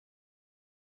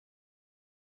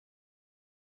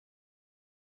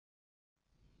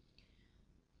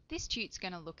This tute's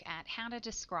going to look at how to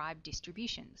describe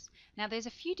distributions. Now there's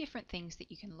a few different things that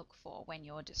you can look for when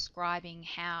you're describing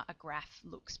how a graph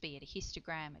looks, be it a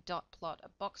histogram, a dot plot, a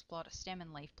box plot, a stem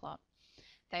and leaf plot.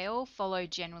 They all follow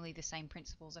generally the same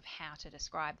principles of how to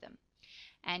describe them.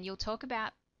 And you'll talk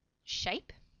about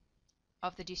shape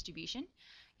of the distribution.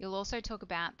 You'll also talk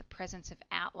about the presence of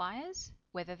outliers,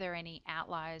 whether there are any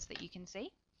outliers that you can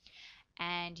see.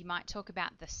 And you might talk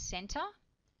about the center,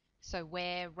 so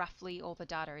where roughly all the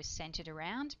data is centered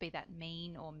around, be that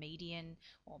mean or median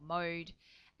or mode.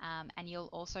 And you'll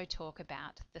also talk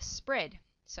about the spread,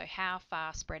 so how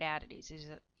far spread out it is.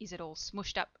 Is it all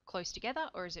smushed up close together,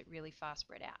 or is it really far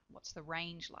spread out? What's the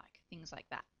range like? Things like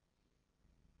that.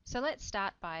 So let's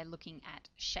start by looking at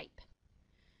shape.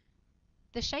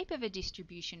 The shape of a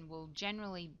distribution will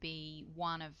generally be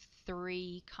one of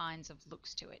three kinds of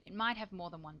looks to it. It might have more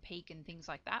than one peak and things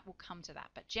like that. We'll come to that,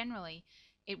 but generally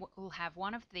it will have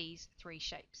one of these three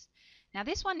shapes. Now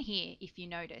this one here, if you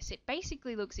notice, it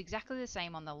basically looks exactly the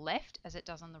same on the left as it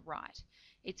does on the right.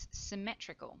 It's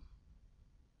symmetrical.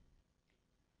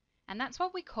 And that's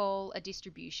what we call a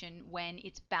distribution when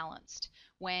it's balanced,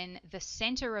 when the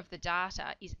center of the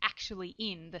data is actually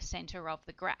in the center of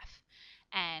the graph.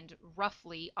 And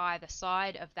roughly either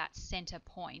side of that center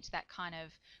point, that kind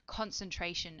of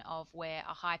concentration of where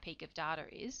a high peak of data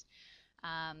is,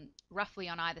 roughly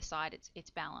on either side it's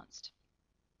balanced.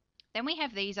 Then we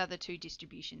have these other two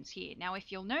distributions here. Now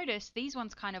if you'll notice, these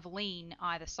ones kind of lean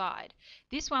either side.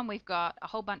 This one we've got a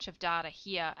whole bunch of data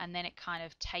here, and then it kind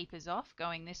of tapers off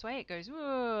going this way. It goes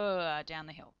down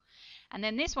the hill. And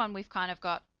then this one we've kind of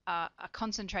got a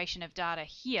concentration of data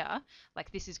here,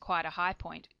 like this is quite a high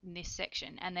point in this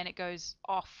section, and then it goes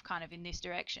off kind of in this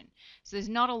direction. So there's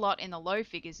not a lot in the low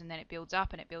figures, and then it builds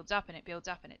up and it builds up and it builds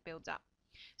up and it builds up.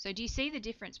 So do you see the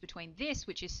difference between this,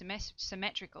 which is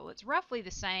symmetrical? It's roughly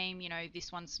the same, you know,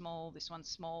 this one's small,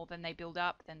 then they build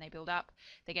up,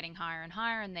 they're getting higher and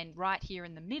higher, and then right here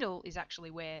in the middle is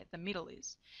actually where the middle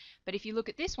is. But if you look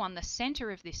at this one, the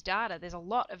center of this data, there's a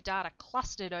lot of data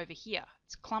clustered over here.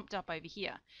 It's clumped up over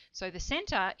here. So the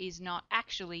center is not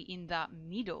actually in the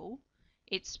middle,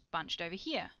 it's bunched over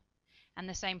here. And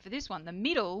the same for this one. The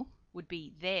middle would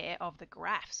be there of the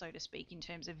graph, so to speak, in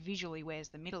terms of visually where's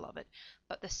the middle of it.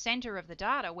 But the center of the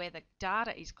data, where the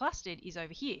data is clustered, is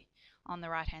over here on the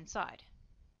right hand side.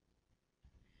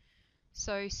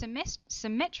 So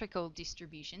symmetrical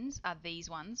distributions are these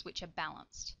ones which are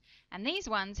balanced. And these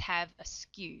ones have a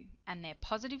skew, and they're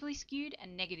positively skewed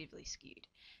and negatively skewed.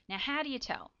 Now how do you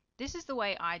tell? This is the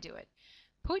way I do it.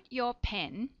 Put your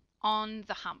pen on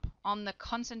the hump, on the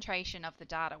concentration of the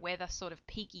data, where the sort of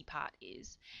peaky part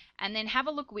is, and then have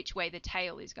a look which way the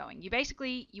tail is going. You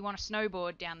want to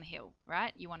snowboard down the hill,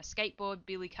 right? You want to skateboard,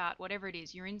 billy cart, whatever it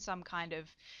is. You're in some kind of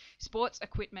sports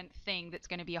equipment thing that's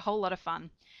going to be a whole lot of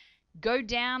fun. Go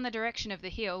down the direction of the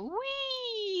hill,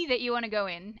 whee, that you want to go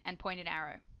in, and point an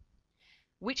arrow.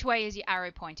 Which way is your arrow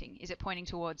pointing? Is it pointing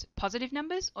towards positive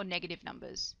numbers or negative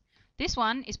numbers? This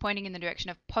one is pointing in the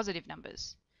direction of positive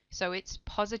numbers. So it's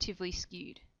positively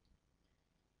skewed.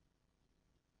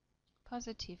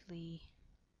 Positively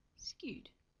skewed.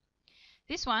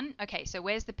 This one, okay, so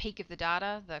where's the peak of the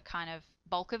data, the kind of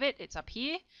bulk of it? It's up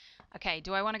here. Okay,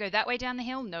 do I want to go that way down the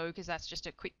hill? No, because that's just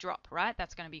a quick drop, right?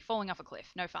 That's going to be falling off a cliff.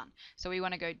 No fun. So we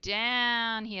want to go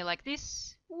down here like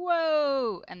this.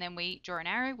 Whoa! And then we draw an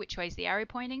arrow. Which way is the arrow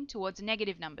pointing? Towards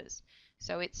negative numbers.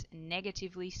 So it's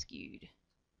negatively skewed.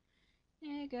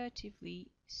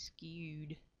 Negatively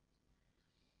skewed.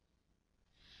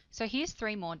 So here's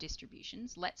three more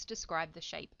distributions. Let's describe the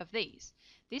shape of these.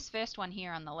 This first one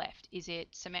here on the left, is it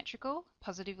symmetrical,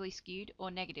 positively skewed,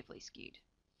 or negatively skewed?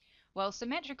 Well,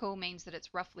 symmetrical means that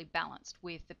it's roughly balanced,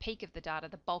 with the peak of the data,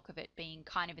 the bulk of it, being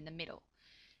kind of in the middle.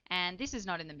 And this is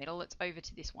not in the middle, it's over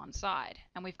to this one side.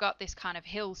 And we've got this kind of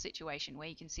hill situation where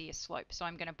you can see a slope. So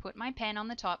I'm going to put my pen on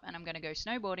the top and I'm going to go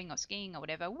snowboarding or skiing or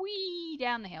whatever, whee,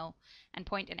 down the hill and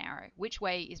point an arrow. Which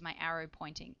way is my arrow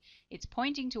pointing? It's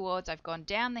pointing towards, I've gone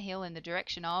down the hill in the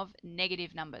direction of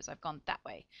negative numbers. I've gone that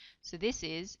way. So this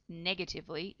is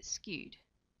negatively skewed.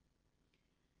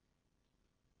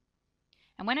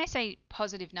 And when I say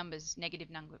positive numbers, negative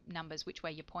numbers, which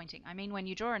way you're pointing, I mean when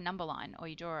you draw a number line, or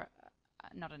you draw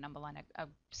not a number line, a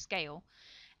scale,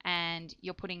 and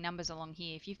you're putting numbers along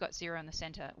here. If you've got 0 in the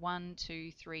center, 1,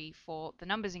 2, 3, 4, the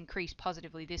numbers increase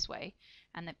positively this way,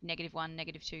 and the -1,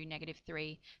 -2,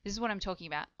 -3. This is what I'm talking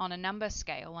about. On a number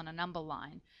scale, on a number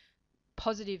line,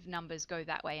 positive numbers go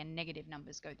that way and negative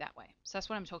numbers go that way. So that's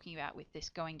what I'm talking about with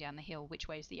this going down the hill, which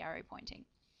way is the arrow pointing.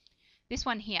 This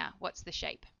one here, what's the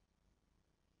shape?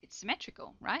 It's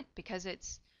symmetrical, right? Because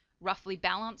it's roughly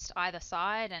balanced either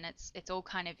side, and it's all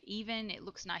kind of even. It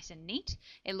looks nice and neat.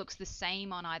 It looks the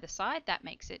same on either side. That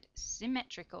makes it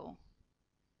symmetrical.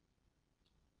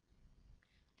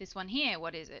 This one here,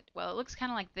 what is it? Well, it looks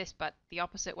kind of like this, but the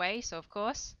opposite way. So of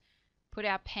course, put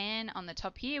our pen on the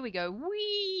top here. We go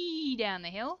wee down the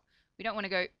hill. We don't want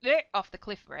to go off the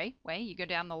cliff way. You go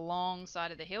down the long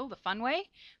side of the hill, the fun way.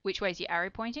 Which way is your arrow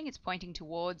pointing? It's pointing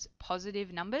towards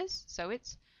positive numbers, so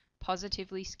it's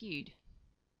positively skewed.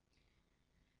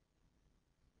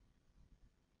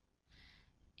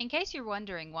 In case you're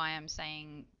wondering why I'm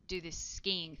saying do this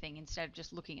skiing thing instead of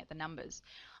just looking at the numbers,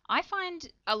 I find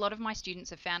a lot of my students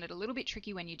have found it a little bit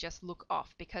tricky when you just look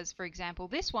off because, for example,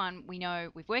 this one, we know,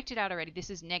 we've worked it out already, this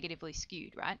is negatively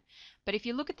skewed, right? But if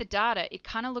you look at the data, it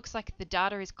kind of looks like the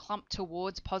data is clumped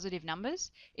towards positive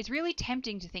numbers. It's really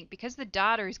tempting to think because the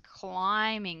data is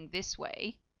climbing this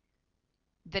way,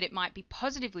 that it might be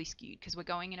positively skewed because we're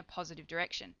going in a positive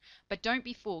direction. But don't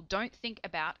be fooled. Don't think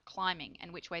about climbing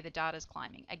and which way the data is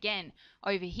climbing. Again,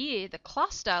 over here, the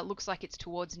cluster looks like it's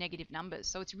towards negative numbers.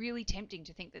 So it's really tempting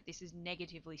to think that this is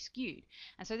negatively skewed.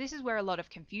 And so this is where a lot of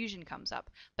confusion comes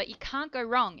up. But you can't go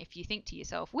wrong if you think to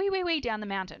yourself, wee down the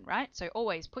mountain, right? So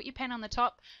always put your pen on the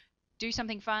top, do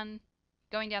something fun,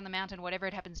 going down the mountain, whatever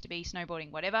it happens to be, snowboarding,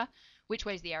 whatever. Which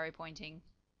way is the arrow pointing?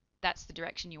 That's the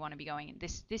direction you want to be going in.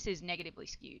 This is negatively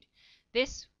skewed.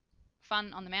 This,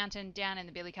 fun on the mountain, down in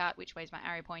the billy cart, which way is my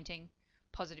arrow pointing?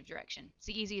 Positive direction. It's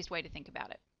the easiest way to think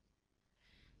about it.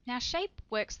 Now, shape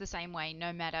works the same way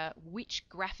no matter which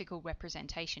graphical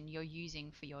representation you're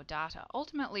using for your data.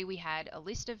 Ultimately, we had a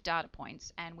list of data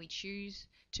points and we choose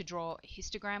to draw a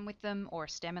histogram with them, or a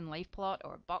stem and leaf plot,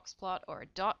 or a box plot, or a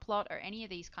dot plot, or any of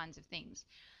these kinds of things.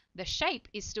 The shape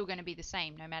is still going to be the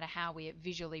same no matter how we're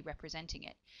visually representing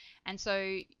it. And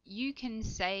so you can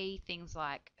say things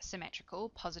like symmetrical,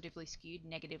 positively skewed,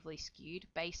 negatively skewed,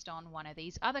 based on one of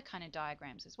these other kind of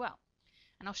diagrams as well.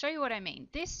 And I'll show you what I mean.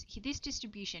 This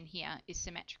distribution here is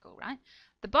symmetrical, right?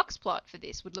 The box plot for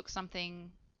this would look something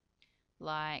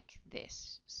like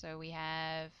this. So we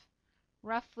have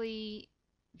roughly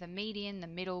the median, the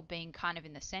middle being kind of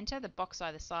in the center. The box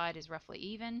either side is roughly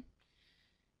even.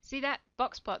 See, that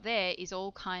box plot there is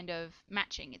all kind of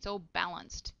matching. It's all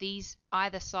balanced. These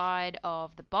either side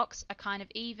of the box are kind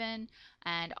of even,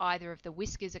 and either of the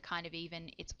whiskers are kind of even.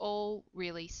 It's all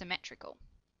really symmetrical.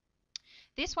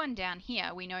 This one down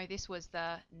here, we know this was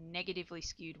the negatively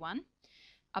skewed one.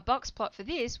 A box plot for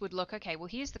this would look, okay, well,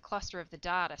 here's the cluster of the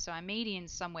data. So our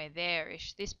median's somewhere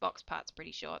there-ish. This box part's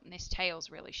pretty short, and this tail's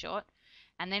really short.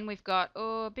 And then we've got,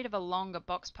 a bit of a longer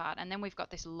box part, and then we've got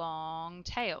this long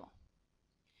tail.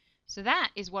 So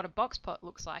that is what a box plot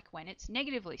looks like when it's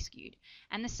negatively skewed.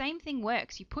 And the same thing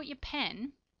works. You put your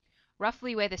pen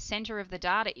roughly where the center of the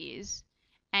data is,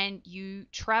 and you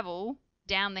travel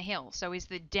down the hill. So is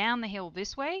the down the hill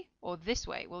this way or this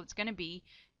way? Well, it's going to be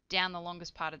down the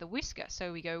longest part of the whisker.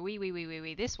 So we go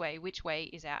wee this way. Which way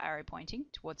is our arrow pointing?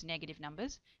 Towards negative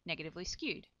numbers, negatively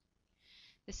skewed.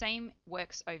 The same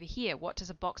works over here. What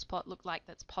does a box plot look like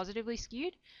that's positively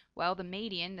skewed? Well, the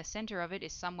median, the center of it,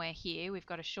 is somewhere here. We've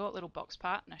got a short little box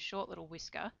part and a short little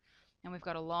whisker, and we've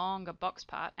got a longer box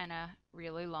part and a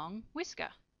really long whisker.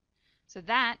 So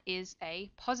that is a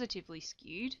positively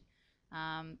skewed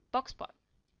box plot.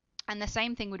 And the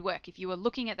same thing would work if you were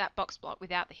looking at that box plot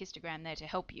without the histogram there to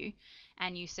help you,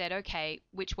 and you said, okay,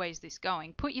 which way is this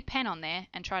going? Put your pen on there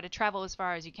and try to travel as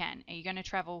far as you can. Are you going to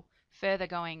travel further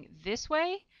going this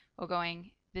way or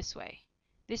going this way?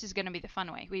 This is going to be the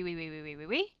fun way.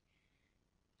 Wee.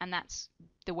 And that's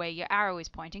the way your arrow is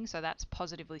pointing, so that's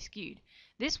positively skewed.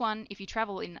 This one, if you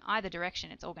travel in either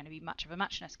direction, it's all going to be much of a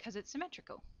muchness because it's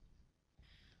symmetrical.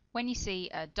 When you see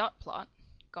a dot plot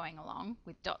going along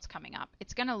with dots coming up,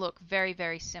 it's going to look very,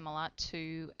 very similar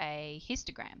to a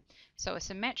histogram. So a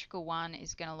symmetrical one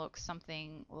is going to look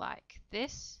something like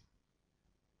this.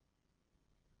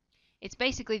 It's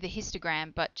basically the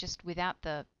histogram, but just without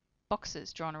the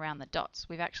boxes drawn around the dots.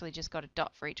 We've actually just got a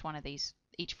dot for each one of these,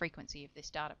 each frequency of this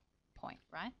data point,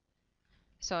 right?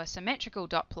 So a symmetrical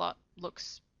dot plot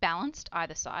looks balanced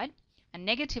either side. A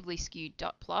negatively skewed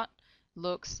dot plot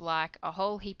looks like a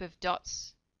whole heap of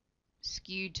dots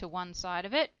skewed to one side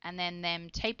of it, and then them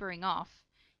tapering off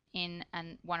in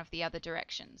one of the other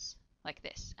directions, like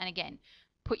this. And again,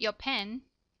 put your pen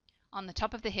on the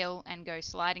top of the hill and go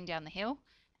sliding down the hill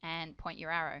and point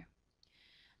your arrow.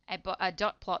 A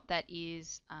dot plot that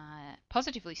is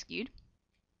positively skewed,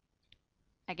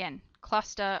 again,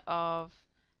 cluster of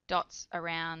dots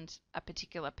around a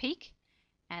particular peak,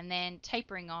 and then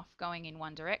tapering off going in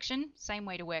one direction. Same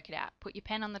way to work it out. Put your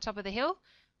pen on the top of the hill,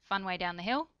 fun way down the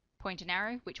hill, point an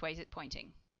arrow, which way is it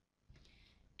pointing?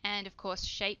 And of course,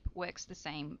 shape works the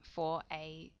same for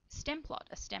a stem plot,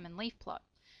 a stem and leaf plot.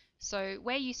 So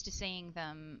we're used to seeing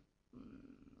them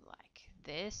like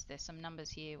this. There's some numbers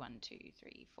here, 1, 2,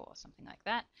 3, 4, something like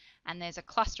that. And there's a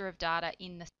cluster of data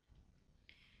in the,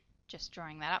 just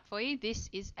drawing that up for you. This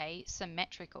is a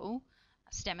symmetrical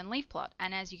stem and leaf plot.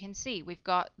 And as you can see, we've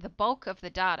got the bulk of the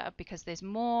data, because there's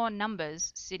more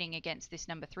numbers sitting against this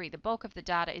number 3. The bulk of the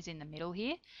data is in the middle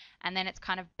here, and then it's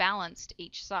kind of balanced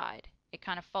each side. It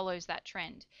kind of follows that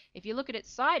trend. If you look at it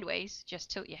sideways,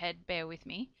 just tilt your head, bear with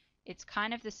me, it's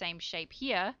kind of the same shape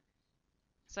here.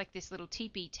 It's like this little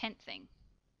teepee tent thing,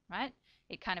 right?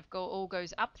 It kind of all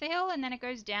goes up the hill and then it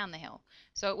goes down the hill.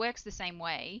 So it works the same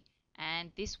way,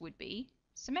 and this would be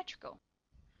symmetrical.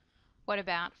 What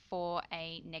about for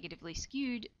a negatively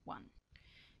skewed one?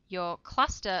 Your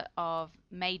cluster of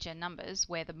major numbers,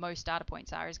 where the most data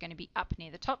points are, is going to be up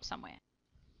near the top somewhere.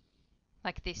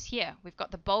 Like this here, we've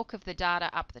got the bulk of the data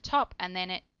up the top, and then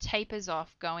it tapers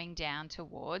off going down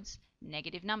towards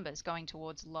negative numbers, going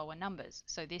towards lower numbers.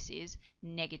 So this is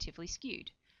negatively skewed.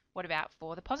 What about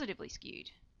for the positively skewed?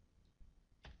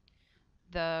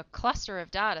 The cluster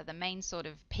of data, the main sort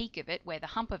of peak of it, where the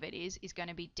hump of it is going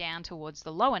to be down towards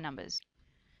the lower numbers.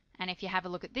 And if you have a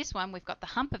look at this one, we've got the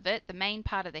hump of it, the main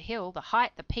part of the hill, the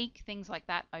height, the peak, things like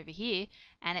that over here,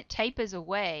 and it tapers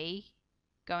away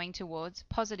going towards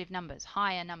positive numbers,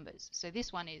 higher numbers. So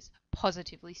this one is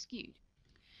positively skewed.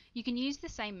 You can use the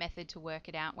same method to work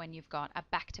it out when you've got a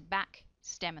back-to-back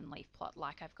stem and leaf plot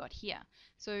like I've got here.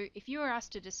 So if you were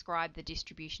asked to describe the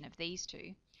distribution of these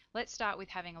two, let's start with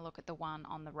having a look at the one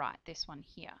on the right, this one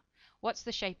here. What's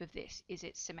the shape of this? Is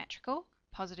it symmetrical,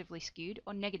 positively skewed,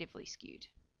 or negatively skewed?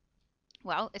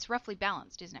 Well, it's roughly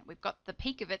balanced, isn't it? We've got the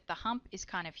peak of it, the hump is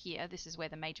kind of here. This is where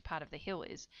the major part of the hill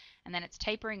is. And then it's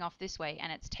tapering off this way,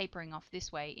 and it's tapering off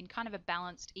this way in kind of a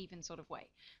balanced, even sort of way.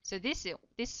 So this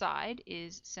side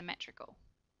is symmetrical.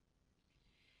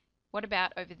 What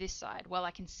about over this side? Well,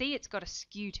 I can see it's got a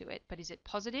skew to it, but is it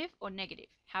positive or negative?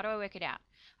 How do I work it out?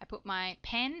 I put my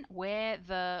pen where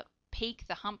the peak,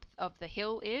 the hump of the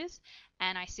hill is,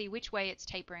 and I see which way it's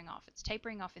tapering off. It's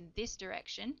tapering off in this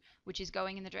direction, which is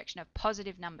going in the direction of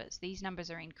positive numbers. These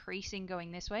numbers are increasing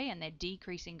going this way, and they're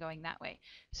decreasing going that way.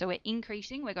 So we're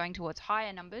increasing, we're going towards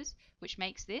higher numbers, which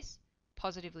makes this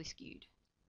positively skewed.